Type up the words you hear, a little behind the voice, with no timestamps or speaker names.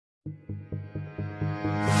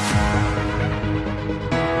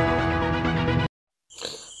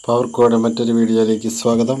Power code മറ്റൊരു വീഡിയോയിലേക്ക്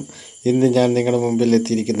സ്വാഗതം. ഇന്ന് ഞാൻ നിങ്ങളുടെ മുമ്പിൽ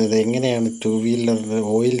എത്തിയിരിക്കുന്നത് എങ്ങനെയാണ് ടു വീലറിൻ്റെ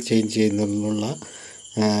ഓയിൽ ചേഞ്ച് ചെയ്യുന്നതിനുള്ള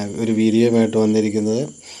ഒരു വീഡിയോയുമായിട്ട് വന്നിരിക്കുന്നത്.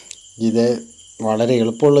 ഇത് വളരെ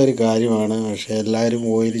എളുപ്പമുള്ളൊരു കാര്യമാണ്. പക്ഷേ എല്ലാവരും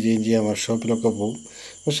ഓയിൽ ചേഞ്ച് ചെയ്യാൻ വർക്ക്ഷോപ്പിലൊക്കെ പോകും.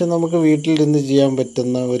 പക്ഷേ നമുക്ക് വീട്ടിലിരുന്ന് ചെയ്യാൻ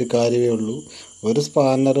പറ്റുന്ന ഒരു കാര്യമേ ഉള്ളൂ. ഒരു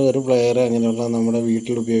സ്പാനർ, ഒരു പ്ലെയർ, അങ്ങനെയുള്ള നമ്മുടെ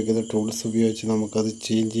വീട്ടിൽ ഉപയോഗിക്കുന്ന ടൂൾസ് ഉപയോഗിച്ച് നമുക്കത്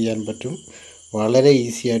ചേഞ്ച് ചെയ്യാൻ പറ്റും. വളരെ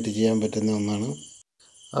ഈസി ആയിട്ട് ചെയ്യാൻ പറ്റുന്ന ഒന്നാണ്.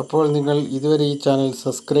 അപ്പോൾ നിങ്ങൾ ഇതുവരെ ഈ ചാനൽ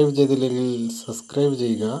സബ്സ്ക്രൈബ് ചെയ്തില്ലെങ്കിൽ സബ്സ്ക്രൈബ്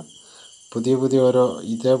ചെയ്യുക. പുതിയ ഓരോ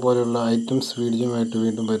ഇതേപോലെയുള്ള ഐറ്റംസ് വീഡിയോയുമായിട്ട്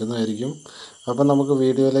വീണ്ടും വരുന്നതായിരിക്കും. അപ്പം നമുക്ക്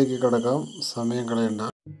വീഡിയോയിലേക്ക് കിടക്കാം, സമയം കളയണ്ട.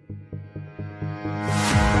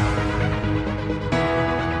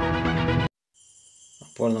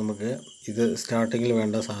 അപ്പോൾ നമുക്ക് ഇത് സ്റ്റാർട്ടിങ്ങിൽ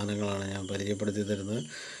വേണ്ട സാധനങ്ങളാണ് ഞാൻ പരിചയപ്പെടുത്തി തരുന്നത്.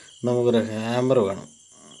 നമുക്കൊരു ഹാമർ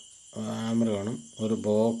വേണം, ഒരു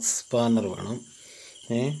ബോക്സ് സ്പാനർ വേണം.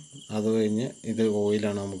 അത് കഴിഞ്ഞ് ഇത്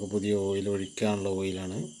ഓയിലാണ്, നമുക്ക് പുതിയ ഓയിൽ ഒഴിക്കാനുള്ള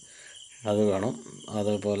ഓയിലാണ്, അത് വേണം.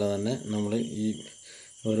 അതുപോലെ തന്നെ നമ്മൾ ഈ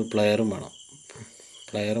ഒരു പ്ലെയറും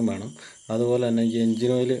വേണം. അതുപോലെ തന്നെ ഈ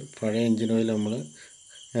എൻജിൻ ഓയിൽ, പഴയ എൻജിൻ ഓയിൽ നമ്മൾ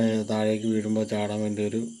താഴേക്ക് വീഴുമ്പോൾ ചാടാൻ വേണ്ടി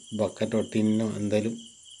ഒരു ബക്കറ്റോ ടിന്നോ എന്തെങ്കിലും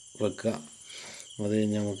വെക്കുക. അത്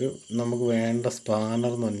കഴിഞ്ഞ് നമുക്ക് വേണ്ട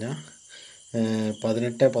സ്പാനർ എന്ന് പറഞ്ഞാൽ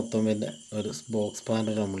 18-19 ഒരു ബോക്സ്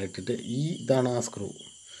സ്പാനർ നമ്മളിട്ടിട്ട് ഇതാണ് ആ സ്ക്രൂ.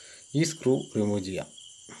 ഈ സ്ക്രൂ റിമൂവ് ചെയ്യാം.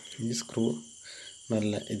 ഈ സ്ക്രൂ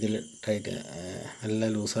നല്ല ഇതിൽ ടൈറ്റ്, നല്ല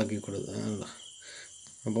ലൂസാക്കി കൊടുക്കുക.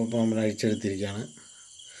 അപ്പോൾ നമ്മൾ അഴിച്ചെടുത്തിരിക്കുകയാണ്.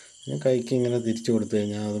 കൈക്ക് ഇങ്ങനെ തിരിച്ചു കൊടുത്തു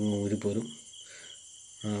കഴിഞ്ഞാൽ അത് ഊരിപ്പോരും.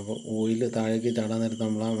 അപ്പോൾ ഓയിൽ താഴേക്ക് ചാടാൻ നേരത്ത്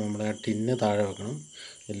നമ്മുടെ ആ ടിന്ന് താഴെ വെക്കണം,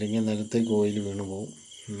 ഇല്ലെങ്കിൽ നിലത്തേക്ക് ഓയിൽ വീണ് പോകും.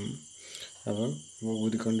 അപ്പം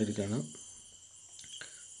ഊരിക്കൊണ്ടിരിക്കുകയാണ്.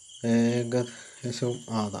 ഏകദേശം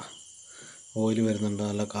അതാ ഓയിൽ വരുന്നുണ്ട്.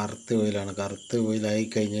 നല്ല കറുത്ത ഓയിലാണ്. കറുത്ത ഓയിലായി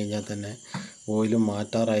കഴിഞ്ഞ് കഴിഞ്ഞാൽ തന്നെ ഓയിൽ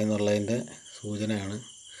മാറ്റാറായി എന്നുള്ളതിൻ്റെ സൂചനയാണ്.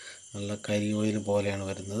 നല്ല കരി ഓയിൽ പോലെയാണ്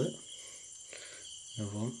വരുന്നത്.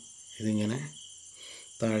 അപ്പം ഇതിങ്ങനെ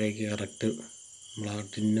താഴേക്ക് കറക്റ്റ് നമ്മൾ ആ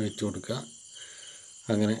ടിന്ന് വെച്ച് കൊടുക്കുക.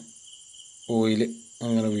 അങ്ങനെ ഓയിൽ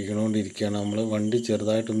അങ്ങനെ വീണുകൊണ്ടിരിക്കുകയാണ്. നമ്മൾ വണ്ടി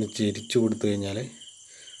ചെറുതായിട്ടൊന്ന് ചെരിച്ചു കൊടുത്തു കഴിഞ്ഞാൽ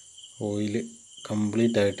ഓയിൽ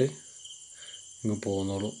കംപ്ലീറ്റ് ആയിട്ട് ഇങ്ങ്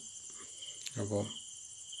പോകുന്നുള്ളൂ. അപ്പോൾ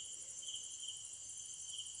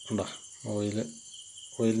ഉണ്ടോ,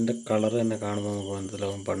 ഓയിലിൻ്റെ കളർ തന്നെ കാണുമ്പോൾ നമുക്ക്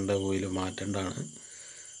മനസ്സിലാവും പണ്ട് ഓയിൽ മാറ്റേണ്ടതാണ്.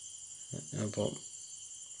 അപ്പോൾ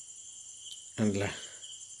അല്ലേ,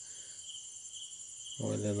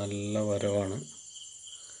 ഓയിൽ നല്ല വരവാണ്.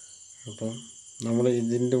 അപ്പം നമ്മൾ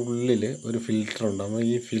ഇതിൻ്റെ ഉള്ളിൽ ഒരു ഫിൽറ്ററുണ്ട്. അപ്പോൾ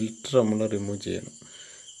ഈ ഫിൽറ്റർ നമ്മൾ റിമൂവ് ചെയ്യണം.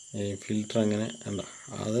 ഈ ഫിൽറ്റർ അങ്ങനെ ഉണ്ടോ,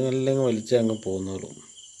 അത് മെല്ലെ വലിച്ച് അങ്ങ് പോകുന്നുള്ളൂ.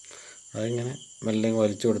 അതിങ്ങനെ മെല്ലെ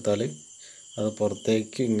വലിച്ചു കൊടുത്താൽ അത്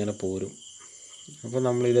പുറത്തേക്ക് ഇങ്ങനെ പോരും. അപ്പോൾ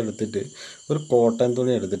നമ്മളിതെടുത്തിട്ട് ഒരു കോട്ടൺ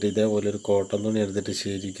തുണി എടുത്തിട്ട്, ഇതേപോലെ ഒരു കോട്ടൺ തുണി എടുത്തിട്ട്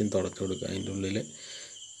ശരിക്കും തുടച്ചു കൊടുക്കുക. അതിൻ്റെ ഉള്ളിൽ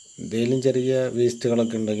എന്തെങ്കിലും ചെറിയ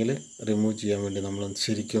വേസ്റ്റുകളൊക്കെ ഉണ്ടെങ്കിൽ റിമൂവ് ചെയ്യാൻ വേണ്ടി നമ്മൾ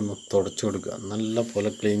ശരിക്കും ഒന്ന് തുടച്ചു കൊടുക്കുക. നല്ല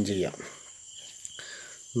പോലെ ക്ലീൻ ചെയ്യാം.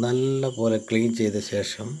 നല്ല പോലെ ക്ലീൻ ചെയ്ത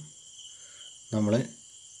ശേഷം നമ്മൾ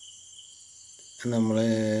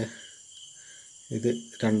ഇത്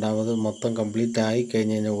രണ്ടാമത് മൊത്തം കംപ്ലീറ്റ് ആയി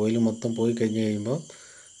കഴിഞ്ഞ് കഴിഞ്ഞാൽ, ഓയിൽ മൊത്തം പോയി കഴിഞ്ഞ് കഴിയുമ്പോൾ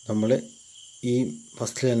നമ്മൾ ഈ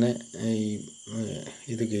ഫസ്റ്റിൽ തന്നെ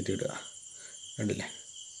ഇത് കയറ്റിയിടുക. കണ്ടില്ലേ,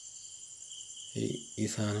 ഈ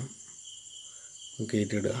സാധനം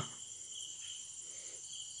കയറ്റിയിടുക.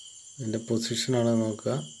 അതിൻ്റെ പൊസിഷനാണ്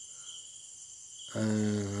നോക്കുക.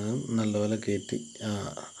 നല്ലപോലെ കയറ്റി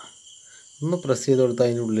ഒന്ന് പ്രസ് ചെയ്ത് കൊടുത്താൽ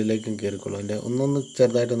അതിൻ്റെ ഉള്ളിലേക്കും കയറിക്കൊള്ളും. അതിൻ്റെ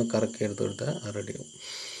ചെറുതായിട്ടൊന്ന് കറക്കി എടുത്ത് കൊടുത്താൽ റെഡിയാവും.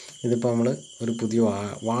 ഇതിപ്പോൾ നമ്മൾ ഒരു പുതിയ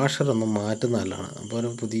വാഷറൊന്ന് മാറ്റുന്ന നല്ലതാണ്. അപ്പോൾ ഒരു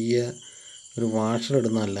പുതിയ ഒരു വാഷർ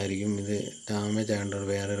ഇടുന്ന നല്ലതായിരിക്കും. ഇത് ഡാമേജ് ആയതുകൊണ്ട്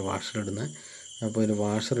വേറൊരു വാഷർ ഇടുന്നത്. അപ്പോൾ ഒരു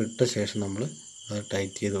വാഷർ ഇട്ട ശേഷം നമ്മൾ അത്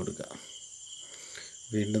ടൈറ്റ് ചെയ്ത് കൊടുക്കുക.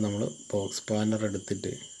 വീണ്ടും നമ്മൾ ബോക്സ് സ്പാനർ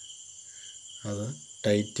എടുത്തിട്ട് അത്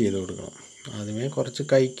ടൈറ്റ് ചെയ്ത് കൊടുക്കണം. ആദ്യമേ കുറച്ച്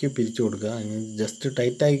കൈക്ക് പിരിച്ചു കൊടുക്കുക. ജസ്റ്റ്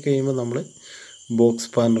ടൈറ്റായി കഴിയുമ്പോൾ നമ്മൾ ബോക്സ്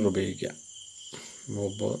സ്പാനർ ഉപയോഗിക്കുക.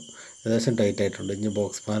 അപ്പോൾ ഏകദേശം ടൈറ്റായിട്ടുണ്ട്. ഇനി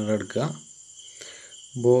ബോക്സ് സ്പാനർ എടുക്കുക.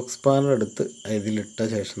 ബോക്സ് സ്പാനർ എടുത്ത് ഇതിലിട്ട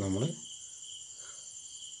ശേഷം നമ്മൾ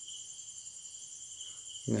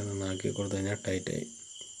ഇങ്ങനെ ഒന്നാക്കി കൊടുത്തു കഴിഞ്ഞാൽ ടൈറ്റായി.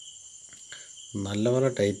 നല്ലപോലെ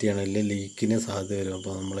ടൈറ്റ് ചെയ്യണം, ഇല്ലെങ്കിൽ ലീക്കിന് സാധ്യത വരും.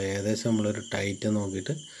 അപ്പോൾ നമ്മൾ ഏകദേശം നമ്മളൊരു ടൈറ്റ്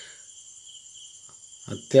നോക്കിയിട്ട്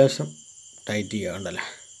അത്യാവശ്യം ടൈറ്റ് ചെയ്യുക. ഉണ്ടല്ലേ,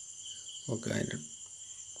 ഓക്കെ, അതിൻ്റെ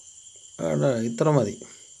ഇത്ര മതി,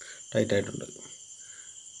 ടൈറ്റായിട്ടുണ്ട്.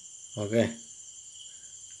 ഓക്കെ,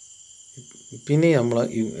 പിന്നെ നമ്മൾ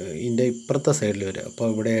ഇതിൻ്റെ ഇപ്പുറത്തെ സൈഡിൽ വരിക. അപ്പോൾ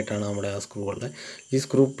ഇവിടെയായിട്ടാണ് നമ്മുടെ ആ സ്ക്രൂ ഉള്ളത്. ഈ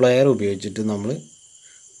സ്ക്രൂ പ്ലെയർ ഉപയോഗിച്ചിട്ട് നമ്മൾ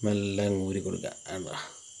മെല്ലെ ഊരി കൊടുക്കുക.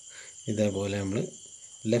 ഇതേപോലെ നമ്മൾ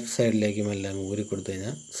ലെഫ്റ്റ് സൈഡിലേക്ക് മെല്ലെ ഊരി കൊടുത്തു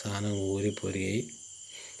കഴിഞ്ഞാൽ സാധനം ഊരി പോരുകയും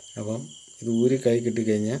അപ്പം ഇത് ഊരി കൈ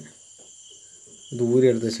കിട്ടിക്കഴിഞ്ഞാൽ ഇത്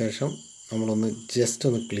ഊരിയെടുത്ത ശേഷം നമ്മളൊന്ന് ജസ്റ്റ്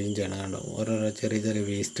ഒന്ന് ക്ലീൻ ചെയ്യണം. കണ്ടോ, ഓരോരോ ചെറിയ ചെറിയ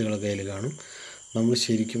വേസ്റ്റുകളൊക്കെ അതിൽ കാണും. നമ്മൾ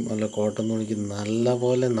ശരിക്കും നല്ല കോട്ടൺ തുണിക്ക്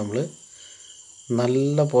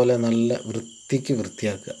നല്ല വൃത്തിക്ക്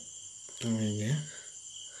വൃത്തിയാക്കുക.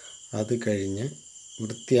 അത് കഴിഞ്ഞ്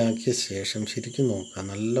വൃത്തിയാക്കിയ ശേഷം ശരിക്കും നോക്കുക,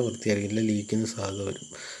 നല്ല വൃത്തിയായിരിക്കും, ഇല്ല ലീക്കിന് സാധ്യത വരും.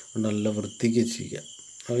 നല്ല വൃത്തിക്ക് ചെയ്യുക.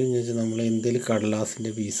 അത് കഴിഞ്ഞ് വെച്ചാൽ നമ്മൾ എന്തെങ്കിലും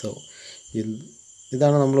കടലാസിൻ്റെ പീസോ,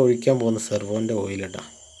 ഇതാണ് നമ്മൾ ഒഴിക്കാൻ പോകുന്ന സെർവോൻ്റെ ഓയിൽ കേട്ടോ.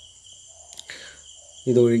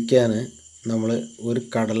 ഇതൊഴിക്കാൻ നമ്മൾ ഒരു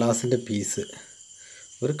കടലാസിൻ്റെ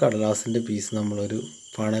പീസ് നമ്മളൊരു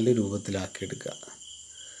ഫണൽ രൂപത്തിലാക്കിയെടുക്കുക.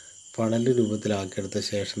 ഫണൽ രൂപത്തിലാക്കിയെടുത്ത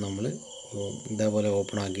ശേഷം നമ്മൾ ഇതേപോലെ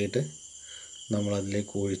ഓപ്പൺ ആക്കിയിട്ട്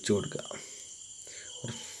നമ്മളതിലേക്ക് ഒഴിച്ചു കൊടുക്കുക.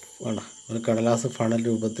 ഒരു കടലാസ് ഫണൽ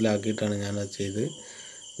രൂപത്തിലാക്കിയിട്ടാണ് ഞാനത് ചെയ്ത്.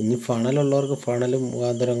 ഇനി ഫണലുള്ളവർക്ക് ഫണൽ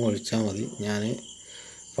മുഖാന്തരം അങ്ങ് ഒഴിച്ചാൽ മതി. ഞാൻ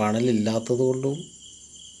ഫണലില്ലാത്തത് കൊണ്ടും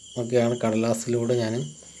ഒക്കെയാണ് കടലാസിലൂടെ ഞാൻ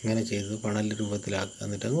ഇങ്ങനെ ചെയ്തത്. ഫണൽ രൂപത്തിലാക്കുക,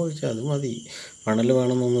 എന്നിട്ട് അങ്ങ് ഒഴിച്ചാൽ അത് മതി. ഫണൽ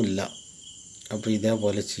വേണമെന്നൊന്നുമില്ല. അപ്പോൾ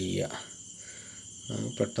ഇതേപോലെ ചെയ്യുക.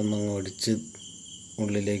 പെട്ടെന്നങ്ങ് ഒഴിച്ച്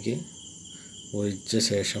ഉള്ളിലേക്ക് ഒഴിച്ച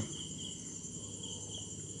ശേഷം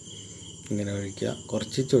ഇങ്ങനെ ഒഴിക്കുക.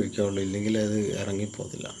 കുറച്ചിട്ട് ഒഴിക്കാവുള്ളൂ, ഇല്ലെങ്കിൽ അത്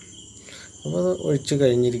ഇറങ്ങിപ്പോകത്തില്ല. അപ്പോൾ അത് ഒഴിച്ച്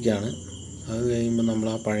കഴിഞ്ഞിരിക്കുകയാണ്. അത് കഴിയുമ്പോൾ നമ്മൾ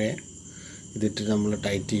ആ പഴയ ഇതിട്ട് നമ്മൾ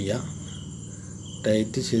ടൈറ്റ് ചെയ്യുക.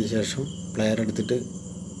 ടൈറ്റ് ചെയ്ത ശേഷം പ്ലെയർ എടുത്തിട്ട്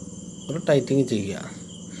ഒരു ടൈറ്റിങ് ചെയ്യുക.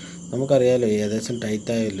 നമുക്കറിയാമല്ലോ ഏകദേശം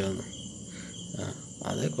ടൈറ്റായല്ലോ എന്ന്.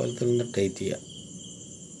 അതേ കോലത്തിൽ നിന്ന് ടൈറ്റ് ചെയ്യുക.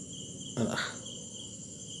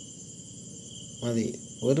 മതി,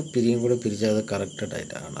 ഒരു പിരിയും കൂടെ പിരിച്ചാൽ അത് കറക്റ്റ്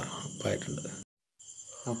ടൈറ്റാണ് ഉറപ്പായിട്ടുണ്ട്.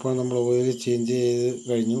 അപ്പോൾ നമ്മൾ ഓയിൽ ചേഞ്ച് ചെയ്ത്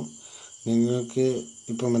കഴിഞ്ഞു. നിങ്ങൾക്ക്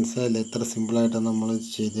ഇപ്പോൾ മനസ്സിലായില്ലേ എത്ര സിമ്പിളായിട്ടാണ് നമ്മൾ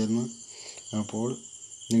ചെയ്തതെന്ന്. അപ്പോൾ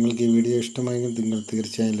നിങ്ങൾക്ക് ഈ വീഡിയോ ഇഷ്ടമായെങ്കിൽ നിങ്ങൾ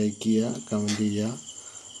തീർച്ചയായും ലൈക്ക് ചെയ്യുക, കമൻറ്റ് ചെയ്യുക.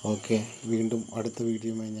 ഓക്കെ, വീണ്ടും അടുത്ത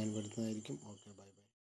വീഡിയോയുമായി ഞാൻ വരുന്നതായിരിക്കും. Okay, by.